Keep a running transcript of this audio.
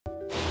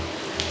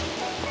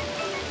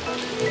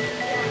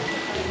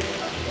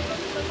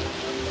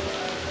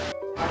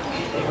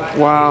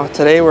Wow,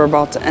 today we're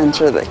about to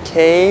enter the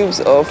caves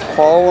of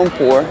Kuala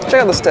Lumpur.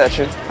 Check out the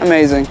statue,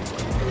 amazing.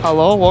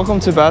 Hello, welcome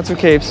to Batu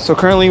Caves. So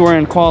currently we're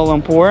in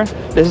Kuala Lumpur.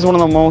 This is one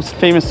of the most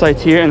famous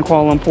sites here in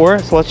Kuala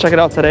Lumpur. So let's check it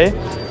out today.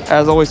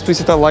 As always, please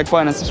hit that like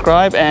button and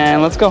subscribe,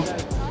 and let's go.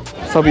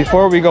 So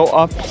before we go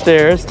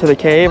upstairs to the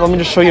cave, let me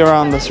just show you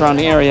around the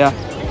surrounding area.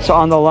 So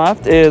on the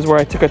left is where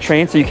I took a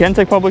train. So you can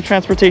take public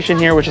transportation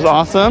here, which is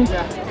awesome.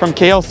 From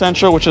KL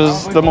Central, which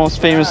is the most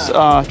famous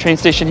train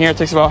station here, it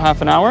takes about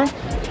half an hour.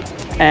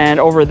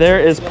 And over there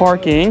is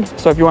parking.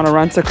 So if you want to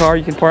rent a car,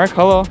 you can park.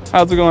 Hello,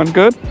 how's it going?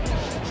 Good?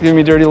 It's giving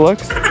me dirty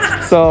looks.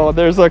 So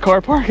there's a car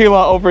parking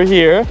lot over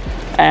here.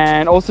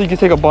 And also you can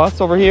take a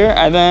bus over here.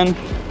 And then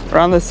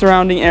around the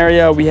surrounding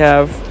area, we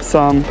have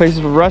some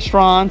places with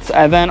restaurants.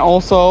 And then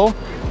also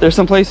there's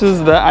some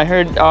places that I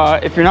heard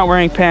if you're not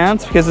wearing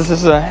pants, because this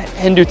is a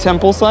Hindu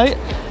temple site,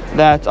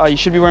 that you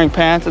should be wearing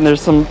pants. And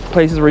there's some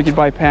places where you could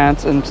buy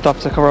pants and stuff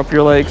to cover up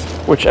your legs,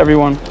 which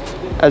everyone,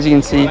 as you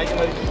can see,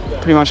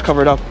 pretty much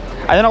covered up.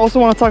 I then also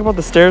want to talk about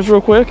the stairs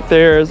real quick.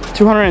 There's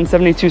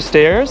 272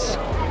 stairs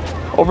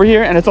over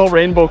here, and it's all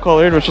rainbow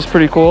colored, which is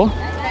pretty cool.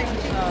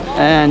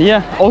 And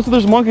yeah, also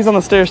there's monkeys on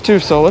the stairs too,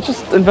 so let's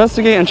just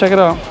investigate and check it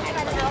out.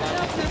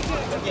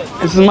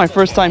 This is my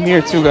first time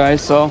here too,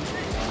 guys, so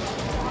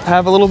I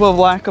have a little bit of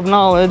lack of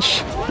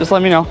knowledge. Just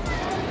let me know.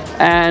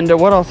 And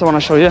what else I want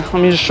to show you? Let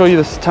me just show you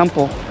this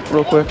temple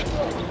real quick.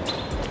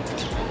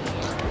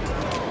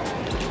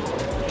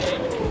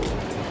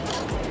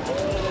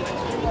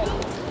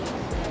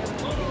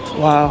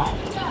 Wow.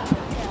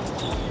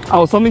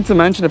 Oh, something to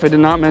mention, if I did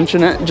not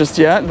mention it just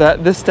yet,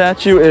 that this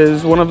statue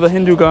is one of the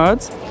Hindu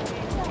gods.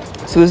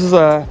 So this is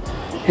a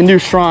Hindu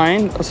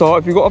shrine. So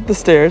if you go up the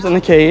stairs in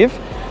the cave,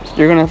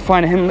 you're gonna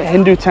find a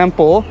Hindu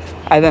temple.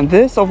 And then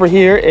this over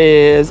here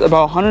is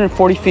about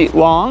 140 feet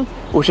long,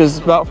 which is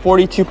about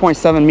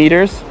 42.7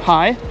 meters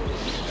high.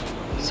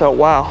 So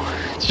wow,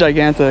 it's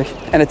gigantic.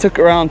 And it took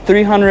around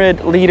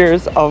 300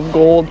 liters of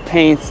gold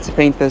paints to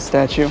paint this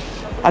statue.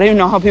 I don't even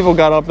know how people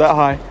got up that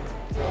high.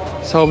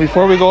 So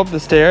before we go up the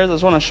stairs, I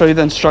just want to show you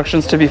the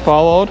instructions to be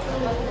followed.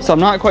 So I'm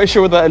not quite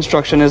sure what that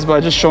instruction is,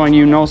 but just showing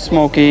you no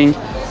smoking,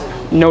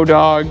 no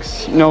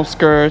dogs, no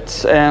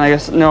skirts, and I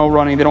guess no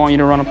running. They don't want you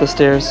to run up the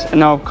stairs, and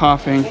no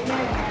coughing.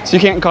 So you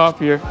can't cough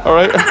here, all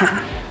right?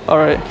 All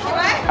right.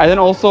 And then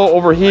also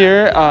over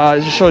here,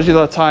 it just shows you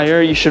the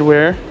attire you should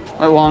wear,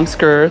 like long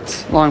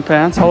skirts, long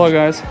pants. Hello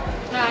guys.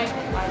 Hi.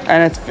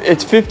 And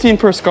it's 15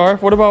 per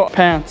scarf. What about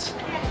pants?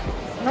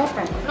 No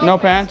pants. No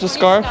pants, just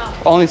scarf?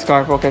 Only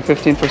scarf, okay,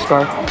 15 for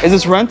scarf. Is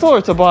this rental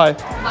or to buy?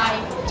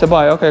 Buy. To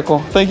buy, okay, cool.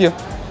 Thank you.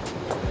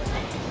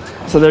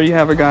 So there you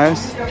have it,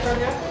 guys.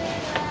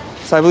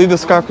 So I believe the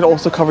scarf could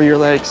also cover your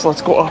legs. So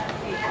let's go up.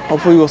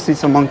 Hopefully we'll see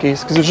some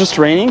monkeys, because it's just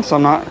raining, so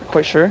I'm not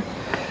quite sure.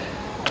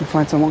 We'll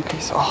find some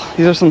monkeys. Oh,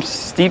 these are some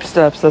steep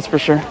steps, that's for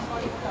sure.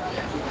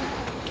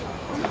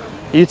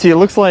 You see, it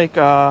looks like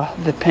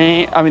the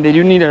paint, I mean, they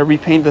do need to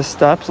repaint the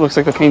steps. It looks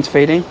like the paint's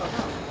fading.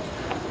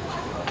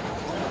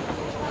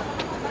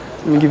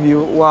 Let me give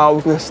you, wow,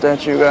 look at this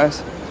statue,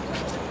 guys.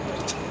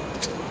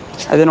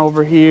 And then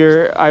over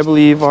here, I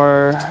believe,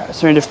 are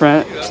certain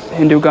different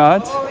Hindu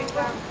gods.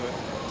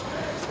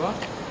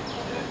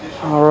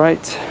 All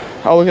right.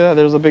 Oh, look at that.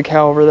 There's a big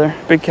cow over there.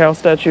 Big cow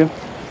statue.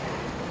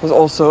 It was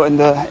also in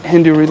the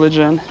Hindu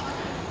religion.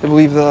 They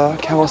believe the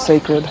cow is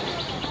sacred.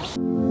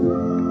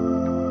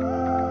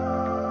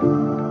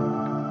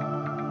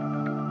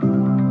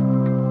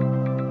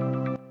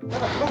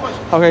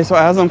 Okay, so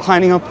as I'm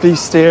climbing up these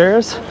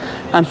stairs,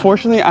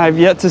 unfortunately, I've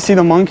yet to see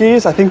the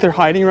monkeys. I think they're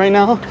hiding right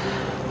now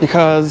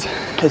because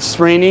it's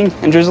raining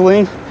and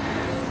drizzling.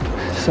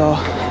 So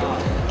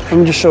let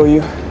me just show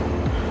you.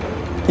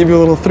 Give you a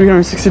little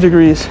 360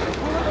 degrees.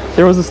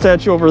 There was a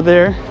statue over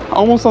there,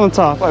 almost on the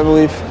top, I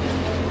believe.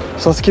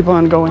 So let's keep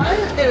on going.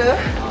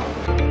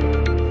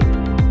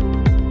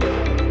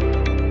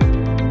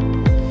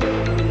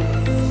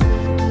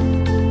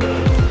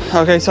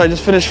 Okay, so I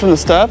just finished from the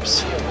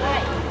steps,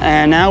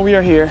 and now we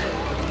are here.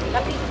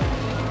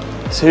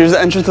 So here's the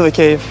entrance to the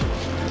cave.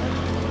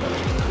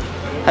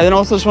 I then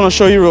also just want to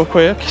show you real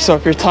quick. So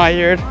if you're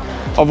tired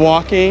of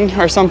walking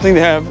or something,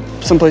 they have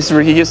some places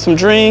where you can get some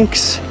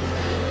drinks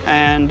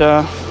and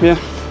yeah,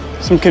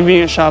 some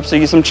convenient shops so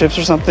you get some chips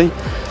or something.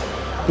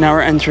 Now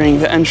we're entering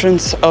the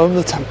entrance of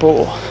the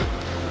temple.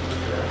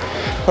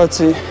 Let's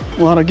see,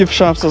 a lot of gift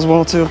shops as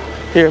well too,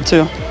 here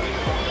too.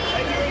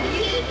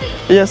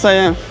 Yes, I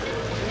am.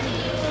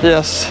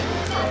 Yes.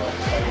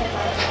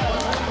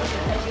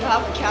 You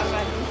have a camera.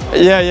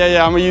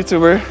 Yeah, I'm a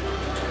YouTuber.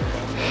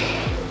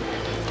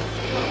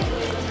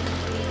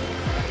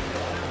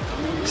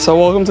 So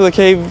welcome to the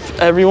cave,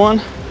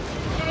 everyone.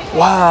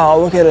 Wow,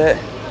 look at it.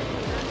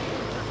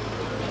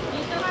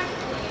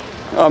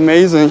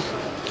 Amazing.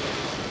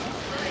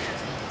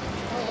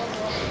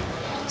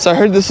 So I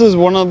heard this is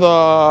one of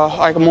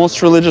the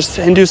most religious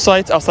Hindu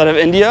sites outside of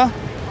India.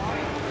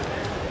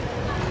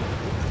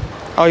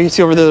 Oh, you can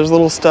see over there, there's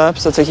little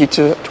steps that take you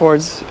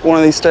towards one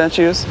of these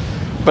statues,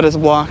 but it's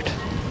blocked.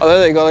 Oh, there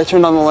they go. They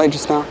turned on the light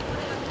just now.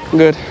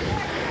 Good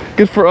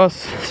good for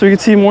us so we can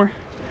see more.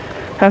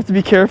 Have to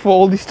be careful,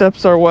 all these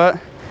steps are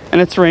wet and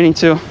it's raining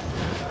too.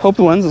 Hope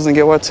the lens doesn't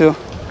get wet too.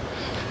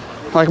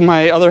 Like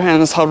my other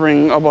hand is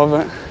hovering above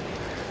it.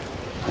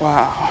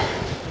 Wow.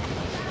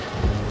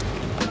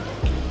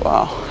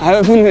 Wow, I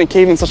haven't been in a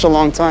cave in such a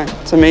long time.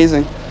 It's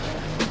amazing.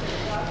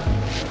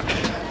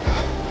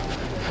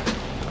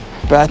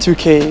 Batu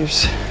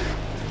Caves.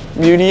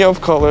 Beauty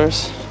of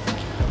colors.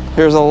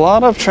 There's a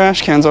lot of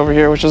trash cans over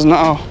here, which is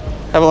now,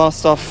 I have a lot of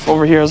stuff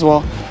over here as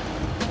well.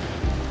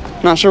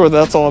 Not sure what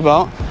that's all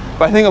about.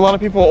 But I think a lot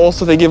of people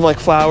also, they give like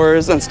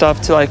flowers and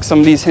stuff to like some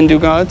of these Hindu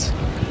gods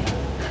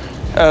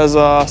as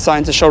a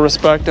sign to show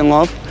respect and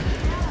love.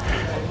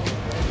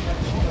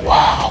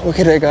 Wow, look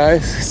at it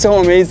guys, so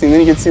amazing. Then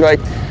you can see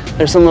like,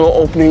 there's some little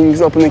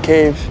openings up in the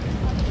cave.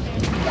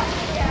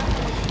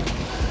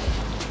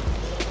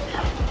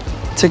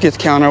 Ticket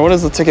counter, what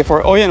is the ticket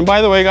for? Oh yeah, and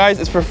by the way guys,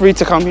 it's for free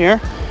to come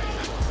here.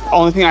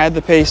 Only thing I had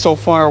to pay so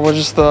far was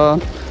just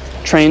the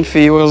train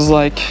fee. It was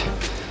like,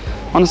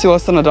 honestly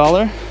less than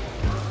 $1.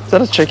 Is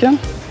that a chicken?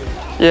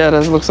 Yeah, it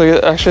is. Looks like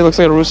it actually looks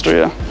like a rooster,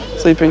 yeah.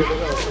 Sleeping.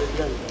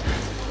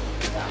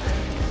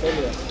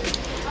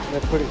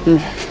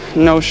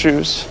 No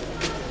shoes.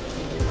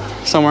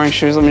 Some wearing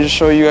shoes. Let me just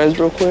show you guys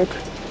real quick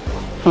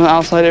from the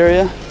outside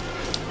area.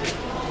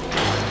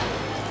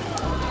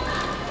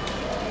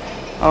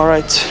 All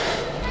right.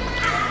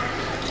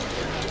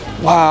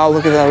 Wow,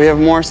 look at that. We have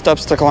more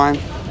steps to climb.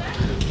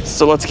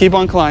 So let's keep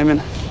on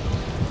climbing.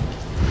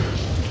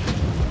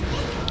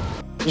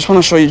 Just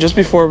want to show you just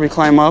before we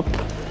climb up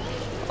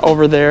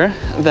over there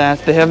that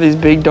they have these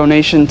big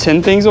donation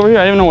tin things over here.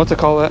 I don't even know what to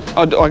call it.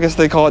 I guess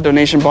they call it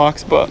donation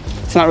box, but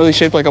it's not really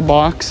shaped like a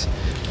box.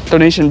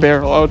 Donation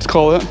barrel, I would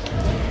call it.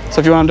 So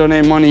if you want to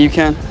donate money, you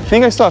can. I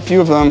think I saw a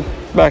few of them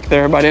back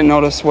there, but I didn't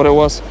notice what it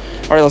was.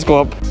 All right, let's go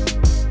up.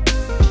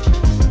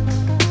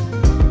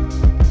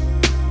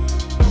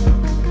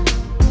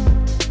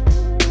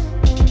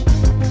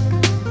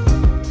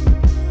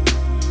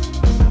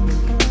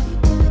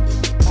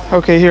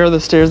 Okay, here are the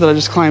stairs that I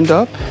just climbed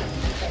up.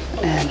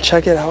 And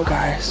check it out,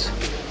 guys.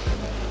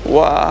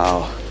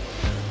 Wow.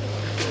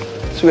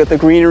 So we got the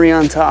greenery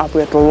on top,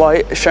 we got the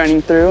light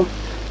shining through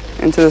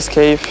into this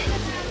cave.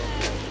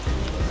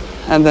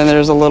 And then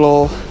there's a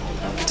little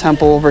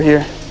temple over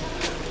here,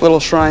 little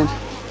shrine.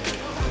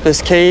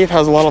 This cave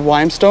has a lot of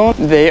limestone.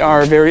 They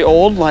are very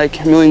old,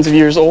 like millions of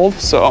years old.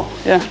 So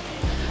yeah,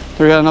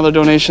 we got another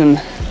donation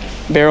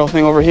barrel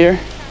thing over here.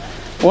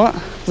 What?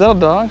 Is that a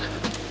dog?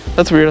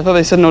 That's weird. I thought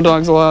they said no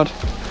dogs allowed.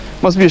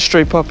 Must be a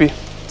stray puppy.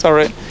 It's all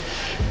right.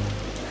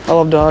 I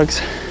love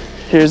dogs.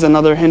 Here's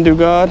another Hindu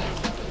god.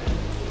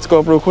 Let's go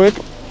up real quick.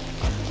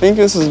 I think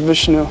this is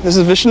Vishnu. This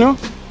is Vishnu?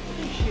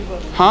 Shiva.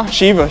 Huh?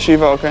 Shiva.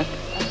 Shiva, okay.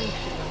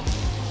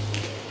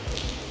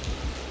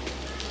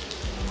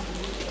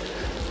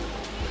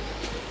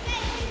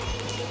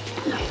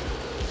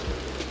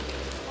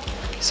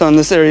 So in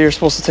this area, you're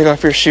supposed to take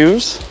off your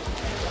shoes.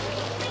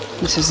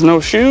 This is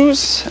no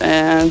shoes,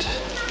 and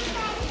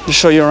just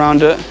show you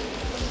around it.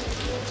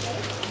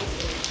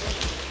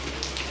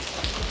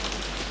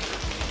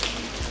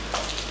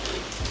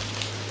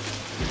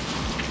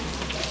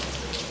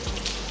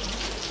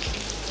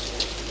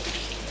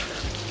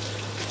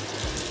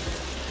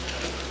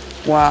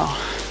 Wow.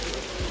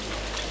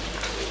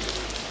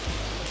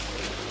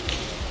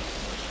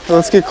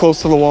 Let's get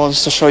close to the wall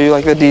just to show you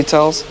like the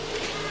details.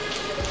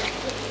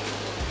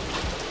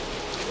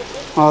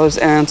 Oh, there's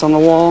ants on the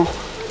wall. It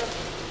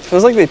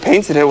feels like they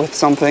painted it with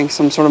something,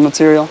 some sort of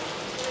material.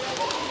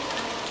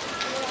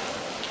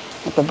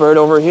 Got the bird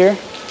over here.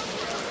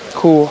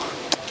 Cool.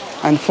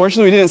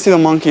 Unfortunately, we didn't see the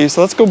monkeys,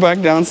 so let's go back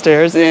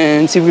downstairs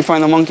and see if we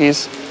find the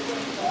monkeys.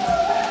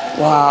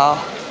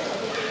 Wow.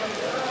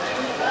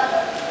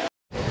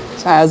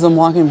 So as I'm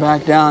walking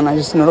back down, I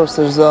just noticed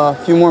there's a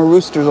few more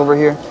roosters over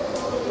here.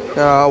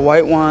 A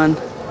white one,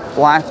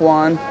 black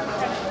one,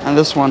 and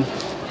this one,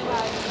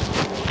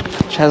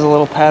 which has a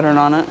little pattern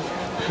on it.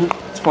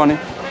 It's funny.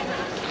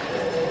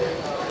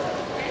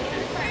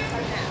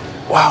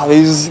 Wow,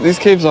 these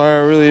caves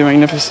are really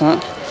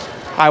magnificent.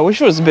 I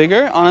wish it was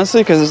bigger,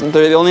 honestly, because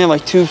they only have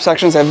like 2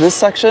 sections. They have this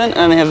section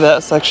and they have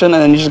that section,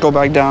 and then you just go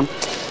back down.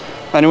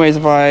 But anyways,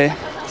 if I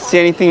see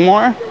anything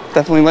more,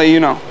 definitely let you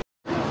know.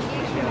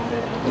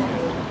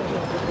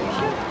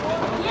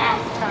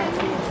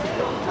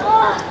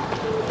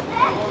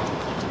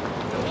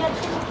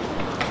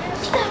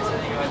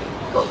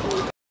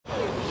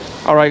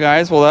 Alright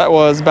guys, well that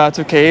was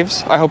Batu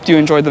Caves. I hope you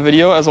enjoyed the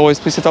video. As always,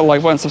 please hit that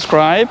like button,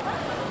 subscribe.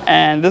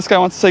 And this guy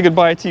wants to say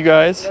goodbye to you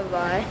guys.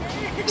 Goodbye.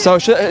 So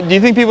do you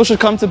think people should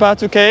come to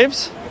Batu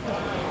Caves?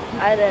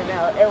 I don't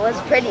know. It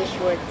was pretty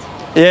short.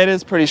 Yeah, it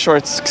is pretty short.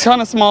 It's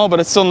kind of small, but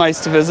it's still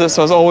nice to visit.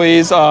 So as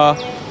always,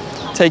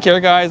 take care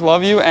guys.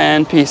 Love you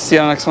and peace. See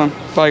you on the next one.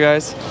 Bye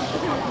guys.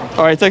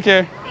 Alright, take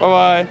care.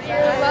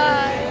 Bye-bye.